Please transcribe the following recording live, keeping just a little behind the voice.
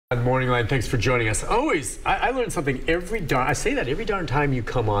MorningLine, thanks for joining us. Always, I learn something I say that every darn time you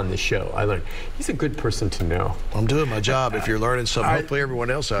come on the show. I learn he's a good person to know. I'm doing my job. If you're learning something, hopefully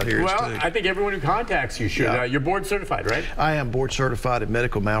everyone else out here is too. Well, I think everyone who contacts you should. Yeah. You're board certified, right? I am board certified in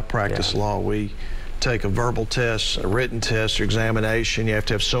medical malpractice law. We take a verbal test, a written test, or examination. You have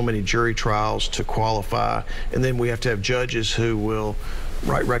to have so many jury trials to qualify, and then we have to have judges who will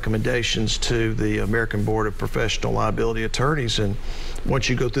write recommendations to the American Board of Professional Liability Attorneys. And once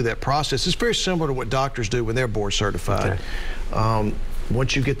you go through that process, it's very similar to what doctors do when they're board certified. Okay.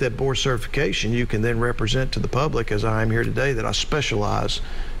 Once you get that board certification, you can then represent to the public, as I am here today, that I specialize,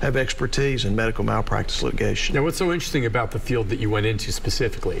 have expertise in medical malpractice litigation. Now, what's so interesting about the field that you went into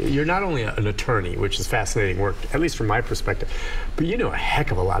specifically, you're not only an attorney, which is fascinating work, at least from my perspective, but you know a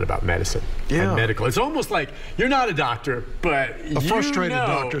heck of a lot about medicine and medical. It's almost like you're not a doctor, but a frustrated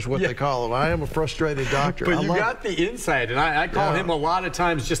doctor is what they call him. I am a frustrated doctor. But you got the insight, and I call him a lot of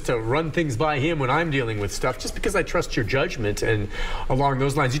times just to run things by him when I'm dealing with stuff, just because I trust your judgment. And along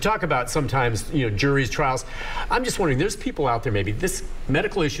those lines, you talk about sometimes, you know, juries, trials. I'm just wondering, there's people out there, maybe this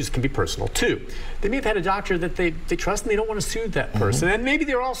medical issues can be personal too. They may have had a doctor that they trust and they don't want to sue that person. And maybe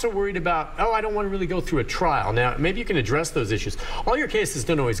they're also worried about, oh, I don't want to really go through a trial. Now, maybe you can address those issues. All your cases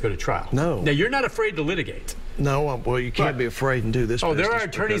don't always go to trial. No. Now, you're not afraid to litigate. No, well, you can't be afraid and do this. Oh, there are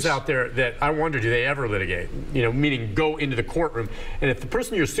attorneys out there that I wonder, do they ever litigate? You know, meaning go into the courtroom. And if the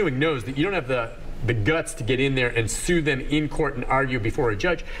person you're suing knows that you don't have the guts to get in there and sue them in court and argue before a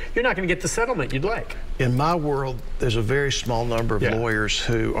judge, you're not going to get the settlement you'd like. In my world, there's a very small number of lawyers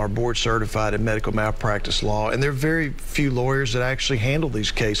who are board certified in medical malpractice law, and there are very few lawyers that actually handle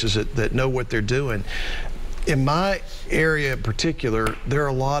these cases that know what they're doing. In my area in particular, there are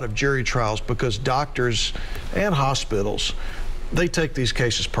a lot of jury trials because doctors and hospitals, they take these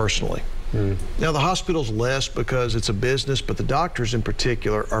cases personally. Now, the hospital's less because it's a business, but the doctors in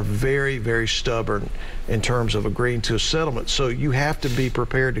particular are very, very stubborn in terms of agreeing to a settlement. So you have to be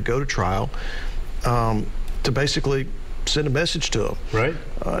prepared to go to trial to basically send a message to them. Right.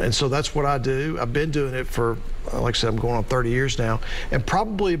 And so that's what I do. I've been doing it for, like I said, I'm going on 30 years now, and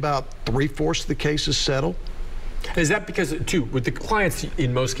probably about 3/4 of the cases settle. Is that because, too, with the clients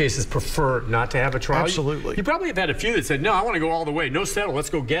in most cases prefer not to have a trial? Absolutely. You probably have had a few that said, no, I want to go all the way. No settle,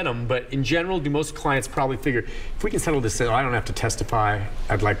 let's go get them. But in general, do most clients probably figure, if we can settle this, I don't have to testify,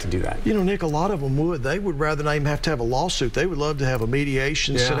 I'd like to do that? You know, Nick, a lot of them would. They would rather not even have to have a lawsuit. They would love to have a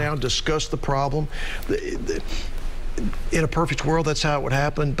mediation, sit down, discuss the problem. In a perfect world, that's how it would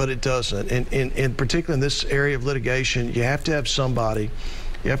happen, but it doesn't. And particularly in this area of litigation, you have to have somebody.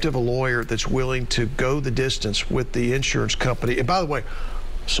 You have to have a lawyer that's willing to go the distance with the insurance company. And by the way,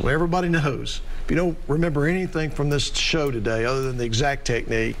 so everybody knows, if you don't remember anything from this show today other than the exact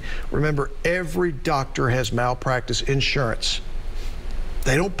technique, remember every doctor has malpractice insurance.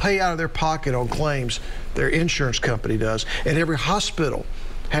 They don't pay out of their pocket on claims. Their insurance company does. And every hospital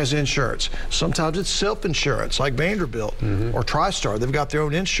has insurance. Sometimes it's self-insurance, like Vanderbilt or TriStar. They've got their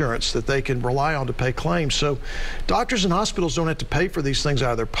own insurance that they can rely on to pay claims. So doctors and hospitals don't have to pay for these things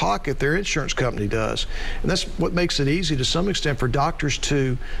out of their pocket. Their insurance company does. And that's what makes it easy to some extent for doctors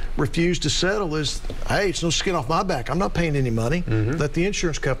to refuse to settle is, hey, it's no skin off my back. I'm not paying any money. Let the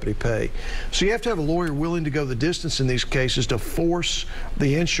insurance company pay. So you have to have a lawyer willing to go the distance in these cases to force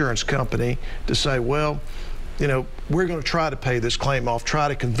the insurance company to say, well, you know, we're going to try to pay this claim off, try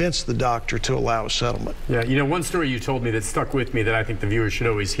to convince the doctor to allow a settlement. Yeah, you know, one story you told me that stuck with me that I think the viewers should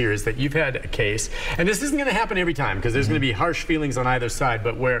always hear is that you've had a case, and this isn't going to happen every time because there's going to be harsh feelings on either side,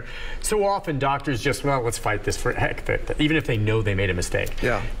 but where so often doctors just, well, let's fight this for heck, even if they know they made a mistake.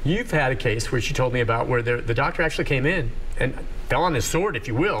 Yeah. You've had a case where she told me about where the doctor actually came in and fell on his sword, if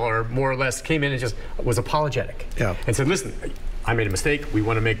you will, or more or less came in and just was apologetic. Yeah. And said, listen, I made a mistake, we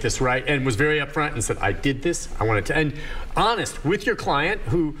want to make this right, and was very upfront and said, I did this, I wanted to, and honest with your client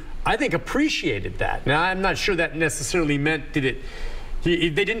who I think appreciated that. Now, I'm not sure that necessarily meant, they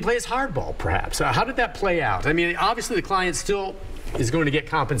didn't play his hardball, perhaps. How did that play out? I mean, obviously the client still is going to get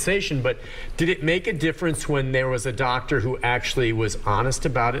compensation, but did it make a difference when there was a doctor who actually was honest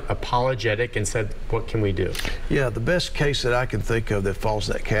about it, apologetic, and said, what can we do? Yeah, the best case that I can think of that falls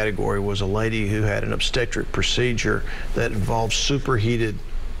in that category was a lady who had an obstetric procedure that involved superheated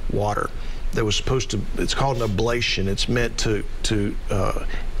water. That was supposed to, it's called an ablation. It's meant to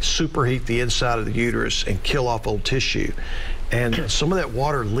superheat the inside of the uterus and kill off old tissue. And some of that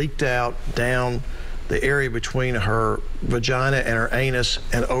water leaked out down the area between her vagina and her anus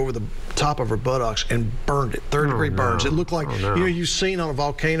and over the top of her buttocks and burned it, third-degree burns. It looked like, you know, you've seen on a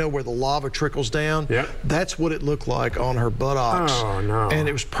volcano where the lava trickles down? Yep. That's what it looked like on her buttocks. Oh, no. And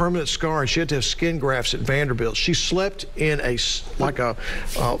it was permanent scarring. She had to have skin grafts at Vanderbilt. She slept in a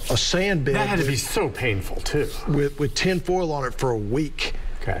sand bed. That had to be so painful, too. With tin foil on it for a week.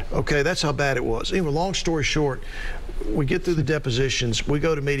 Okay, that's how bad it was. Anyway, long story short, we get through the depositions, we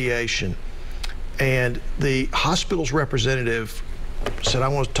go to mediation, and the hospital's representative said, I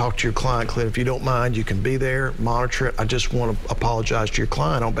want to talk to your client, Clint. If you don't mind, you can be there, monitor it. I just want to apologize to your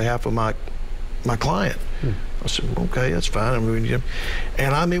client on behalf of my client. I said, okay, that's fine.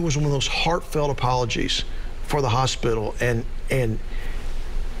 And I mean, it was one of those heartfelt apologies for the hospital, and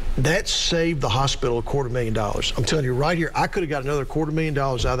that saved the hospital $250,000. I'm telling you right here, I could have got another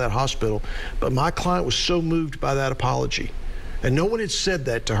 $250,000 out of that hospital, but my client was so moved by that apology. And no one had said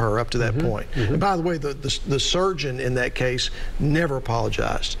that to her up to that point. And by the way, the surgeon in that case never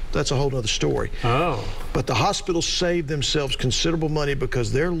apologized. That's a whole other story. But the hospital saved themselves considerable money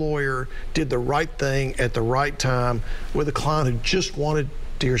because their lawyer did the right thing at the right time with a client who just wanted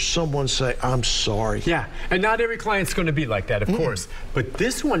to hear someone say, I'm sorry. Yeah, and not every client's going to be like that, of course. But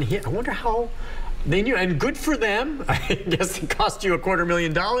this one here, I wonder how they knew, and good for them. I guess it cost you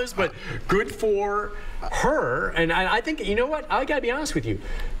 $250,000, but good for her. And I think, you know what, I got to be honest with you,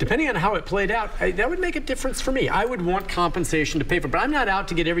 depending on how it played out, that would make a difference for me. I would want compensation to pay for it, but I'm not out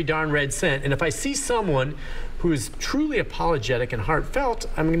to get every darn red cent. And if I see someone who is truly apologetic and heartfelt,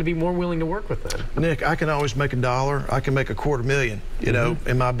 I'm going to be more willing to work with them. Nick, I can always make $1. I can make $250,000, you know,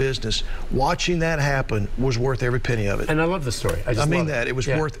 in my business. Watching that happen was worth every penny of it. And I love the story. I mean that. It was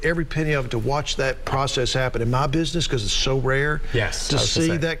worth every penny of it to watch that process happen in my business because it's so rare. Yes. To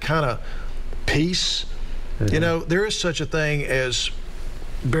see that kind of peace. You know, there is such a thing as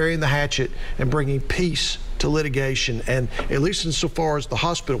burying the hatchet and bringing peace to litigation, and at least insofar as the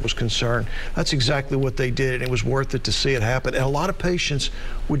hospital was concerned, that's exactly what they did, and it was worth it to see it happen. And a lot of patients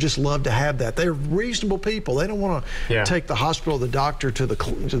would just love to have that. They're reasonable people. They don't want to take the hospital or the doctor to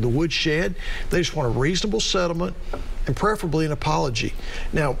the woodshed. They just want a reasonable settlement and preferably an apology.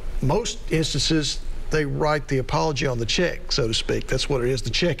 Now, most instances, they write the apology on the check, so to speak. That's what it is. The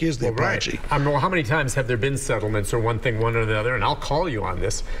check is the apology. Right. Well, how many times have there been settlements or one thing, one or the other, and I'll call you on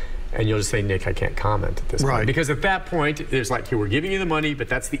this, and you'll just say, Nick, I can't comment at this point. Because at that point, there's like, here, we're giving you the money, but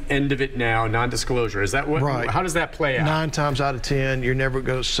that's the end of it now, non-disclosure. Is that what? How does that play out? 9 times out of 10, you're never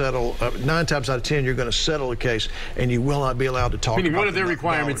going to settle. 9 times out of 10, you're going to settle a case, and you will not be allowed to talk about it. Meaning one of their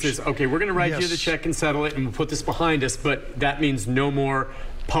requirements is, okay, we're going to write you the check and settle it, and we'll put this behind us, but that means no more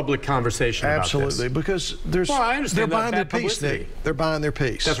public conversation about this. Absolutely, because there's they're buying their peace, Nick. They're buying their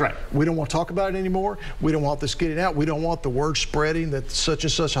peace. That's right. We don't want to talk about it anymore. We don't want this getting out. We don't want the word spreading that such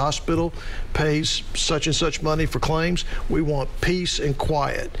and such hospital pays such and such money for claims. We want peace and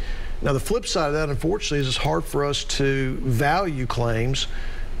quiet. Now, the flip side of that, unfortunately, is it's hard for us to value claims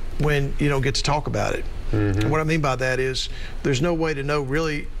when you don't get to talk about it. And what I mean by that is there's no way to know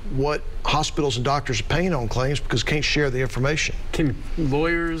really what hospitals and doctors are paying on claims because can't share the information. Can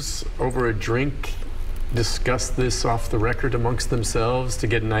lawyers over a drink discuss this off the record amongst themselves to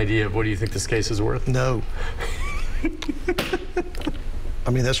get an idea of what do you think this case is worth? No. I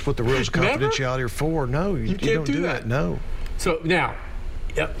mean, that's what the rules of confidentiality are for. No, you don't do that. No. So now,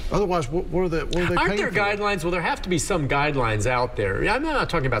 otherwise, what are they paying for? Aren't there guidelines? Well, there have to be some guidelines out there. I'm not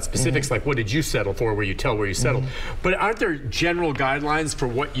talking about specifics like what did you settle for, where you tell where you settled. But aren't there general guidelines for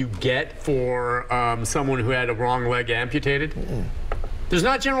what you get for someone who had a wrong leg amputated? There's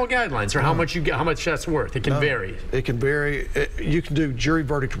not general guidelines for how much you get, how much that's worth. It can vary. It can vary. You can do jury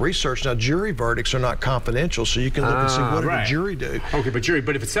verdict research. Now, jury verdicts are not confidential, so you can look and see what did the jury do. Okay,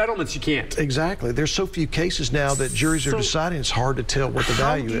 but if it's settlements, you can't. Exactly. There's so few cases now that juries are deciding. It's hard to tell what the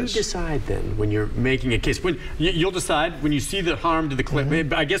value is. How do you decide then when you're making a case? When you'll decide when you see the harm to the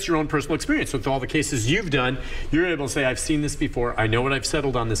client. I guess your own personal experience with all the cases you've done, you're able to say, I've seen this before. I know what I've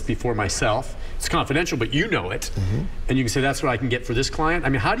settled on this before myself. It's confidential, but you know it, and you can say that's what I can get for this client. I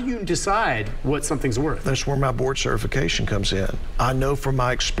mean, how do you decide what something's worth? That's where my board certification comes in. I know from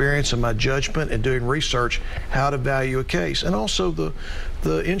my experience and my judgment and doing research how to value a case. And also the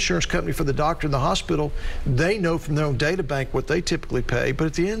insurance company for the doctor in the hospital, they know from their own data bank what they typically pay. But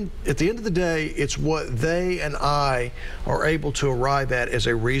at the end of the day, it's what they and I are able to arrive at as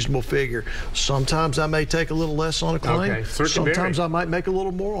a reasonable figure. Sometimes I may take a little less on a claim. Okay, sometimes I might make a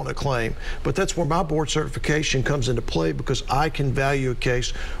little more on a claim. But that's where my board certification comes into play because I can value a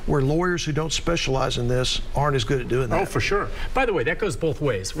case where lawyers who don't specialize in this aren't as good at doing that. Oh, for sure. By the way, that goes both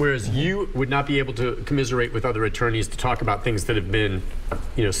ways. Whereas you would not be able to commiserate with other attorneys to talk about things that have been,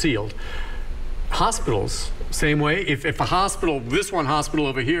 sealed. Hospitals, same way. If a hospital, this one hospital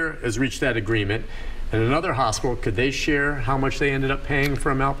over here has reached that agreement, and another hospital, could they share how much they ended up paying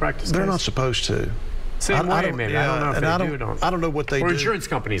for a malpractice case? They're not supposed to. Same way, maybe. Yeah, I don't know if they do or don't. I don't know what they do. Or insurance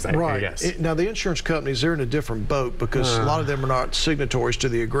companies, I guess. Now, the insurance companies, they're in a different boat because a lot of them are not signatories to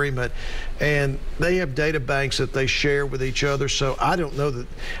the agreement, and they have data banks that they share with each other. So I don't know that,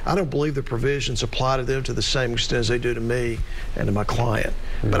 I don't believe the provisions apply to them to the same extent as they do to me and to my client.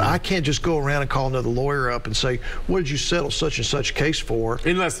 But I can't just go around and call another lawyer up and say, what did you settle such and such case for?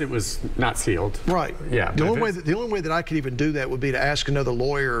 Unless it was not sealed. Right. Yeah. The only way that I could even do that would be to ask another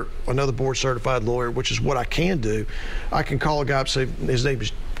lawyer, another board certified lawyer, which is what I can do. I can call a guy up and say, his name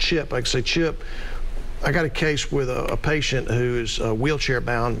is Chip. I can say, Chip, I got a case with a patient who is wheelchair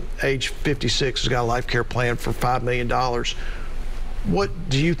bound, age 56, has got a life care plan for $5 million. What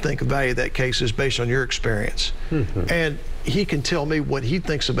do you think the value of that case is based on your experience? And he can tell me what he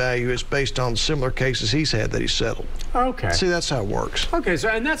thinks the value is based on similar cases he's had that he settled. Okay. See, that's how it works. Okay, so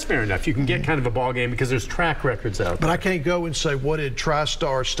and that's fair enough. You can get kind of a ball game because there's track records out there. But I can't go and say, what did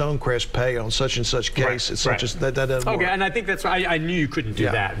TriStar Stonecrest pay on such and such case? It's such as that doesn't work. Okay, and I think that's why I knew you couldn't do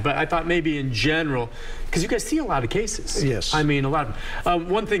that. But I thought maybe in general, because you guys see a lot of cases. Yes. I mean, a lot of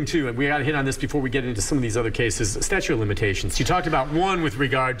one thing too, and we got to hit on this before we get into some of these other cases, statute of limitations. You talked about one with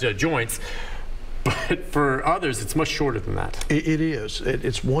regard to joints. But for others, it's much shorter than that. It is.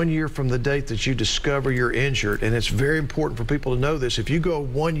 It's 1 year from the date that you discover you're injured. And it's very important for people to know this. If you go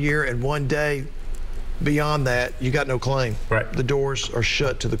 1 year and 1 day beyond that, you got no claim. Right. The doors are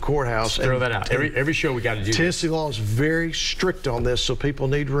shut to the courthouse. Throw that out. Every show we got to do Tennessee law is very strict on this, so people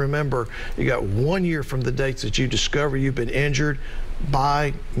need to remember you got 1 year from the date that you discover you've been injured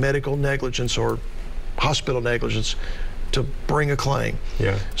by medical negligence or hospital negligence to bring a claim.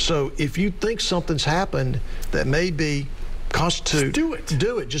 Yeah. So if you think something's happened that may be constitute, do it.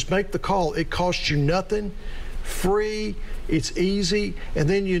 Do it. Just make the call. It costs you nothing, free, it's easy, and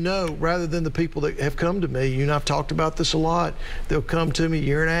then you know, rather than the people that have come to me, you know, I've talked about this a lot, they'll come to me a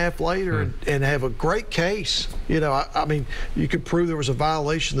year and a half later and have a great case. You know, I mean, you could prove there was a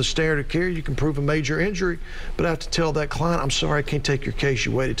violation of the standard of care, you can prove a major injury, but I have to tell that client, I'm sorry, I can't take your case,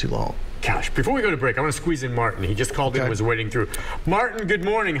 you waited too long. Gosh, before we go to break, I want to squeeze in Martin. He just called in, was waiting through. Martin, good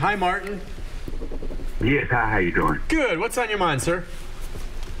morning. Hi, Martin. Yes, hi, how you doing? Good. What's on your mind, sir?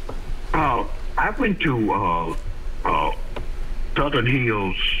 I went to Southern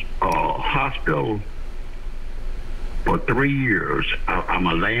Hills Hospital for 3 years. I'm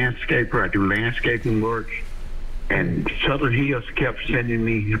a landscaper. I do landscaping work. And Southern Hills kept sending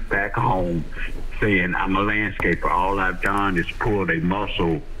me back home saying, I'm a landscaper. All I've done is pulled a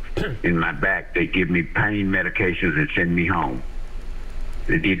muscle in my back. They give me pain medications and send me home.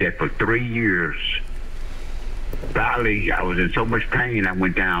 They did that for 3 years. Finally, I was in so much pain, I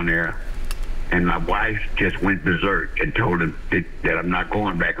went down there, and my wife just went berserk and told them that I'm not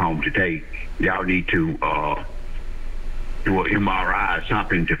going back home today. Y'all need to do an MRI or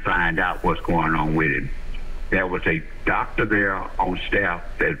something to find out what's going on with him. There was a doctor there on staff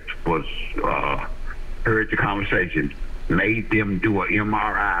that was heard the conversation, made them do an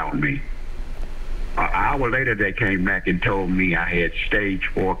MRI on me. An hour later, they came back and told me I had stage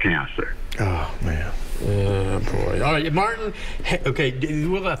 4 cancer. Oh, man. Boy. All right, Martin, okay,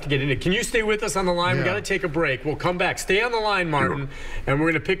 we'll have to get into it. Can you stay with us on the line? Yeah. We got to take a break. We'll come back. Stay on the line, Martin, and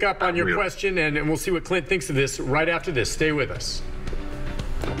we're going to pick up on your question, and we'll see what Clint thinks of this right after this. Stay with us.